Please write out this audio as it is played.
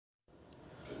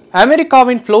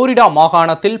அமெரிக்காவின் புளோரிடா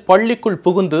மாகாணத்தில் பள்ளிக்குள்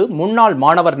புகுந்து முன்னாள்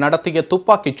மாணவர் நடத்திய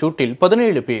துப்பாக்கிச் சூட்டில்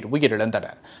 17 பேர்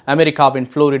உயிரிழந்தனர். அமெரிக்காவின்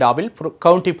புளோரிடாவில்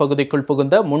கவுண்டி பகுதிக்குள்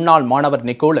புகுந்த முன்னாள் மாணவர்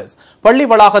நிக்கோலஸ் பள்ளி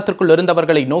வளாகத்திற்குள்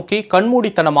இருந்தவர்களை நோக்கி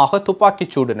கண்மூடித்தனமாக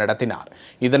துப்பாக்கிச் சூடு நடத்தினார்.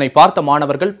 இதனை பார்த்த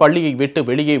மாணவர்கள் பள்ளியை விட்டு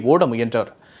வெளியே ஓட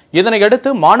முயன்றனர். இதனையடுத்து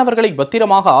மாணவர்களை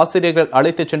பத்திரமாக ஆசிரியர்கள்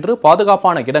அழைத்துச் சென்று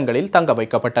பாதுகாப்பான இடங்களில் தங்க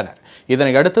வைக்கப்பட்டனர்.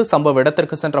 இதனையடுத்து சம்பவ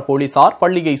இடத்திற்கு சென்ற போலீசார்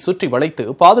பள்ளியை சுற்றி வளைத்து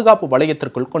பாதுகாப்பு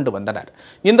வளையத்திற்குள் கொண்டு வந்தனர்.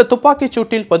 இந்த துப்பாக்கிச்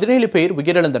சூட்டில் 17 பேர்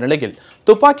உயிரிழந்த நிலையில்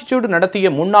துப்பாக்கிச்சூடு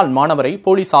நடத்திய முன்னாள் மாணவரை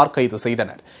போலீசார் கைது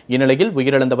செய்தனர். இந்நிலையில்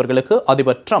உயிரிழந்தவர்களுக்கு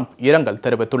அதிபர் டிரம்ப் இரங்கல்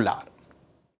தெரிவித்துள்ளார்.